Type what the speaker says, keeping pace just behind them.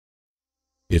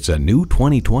It's a new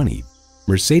 2020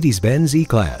 Mercedes-Benz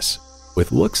E-Class.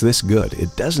 With looks this good,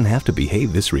 it doesn't have to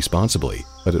behave this responsibly,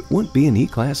 but it wouldn't be an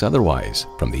E-Class otherwise.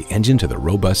 From the engine to the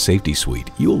robust safety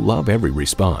suite, you'll love every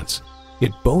response.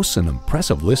 It boasts an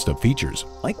impressive list of features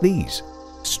like these: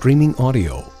 streaming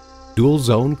audio, dual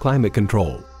zone climate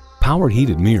control, power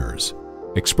heated mirrors,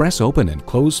 express open and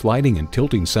closed sliding and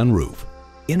tilting sunroof,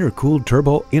 intercooled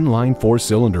turbo inline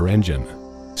 4-cylinder engine,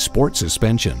 sport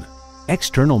suspension,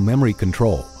 external memory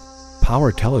control,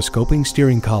 power telescoping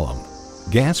steering column,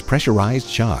 gas pressurized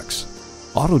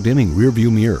shocks, auto dimming rear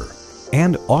view mirror,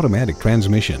 and automatic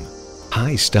transmission.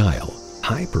 High style,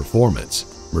 high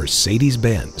performance,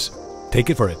 Mercedes-Benz. Take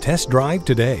it for a test drive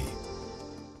today.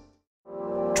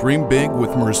 Dream big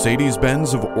with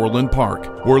Mercedes-Benz of Orland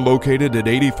Park. We're located at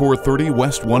 8430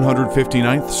 West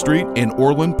 159th Street in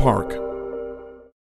Orland Park.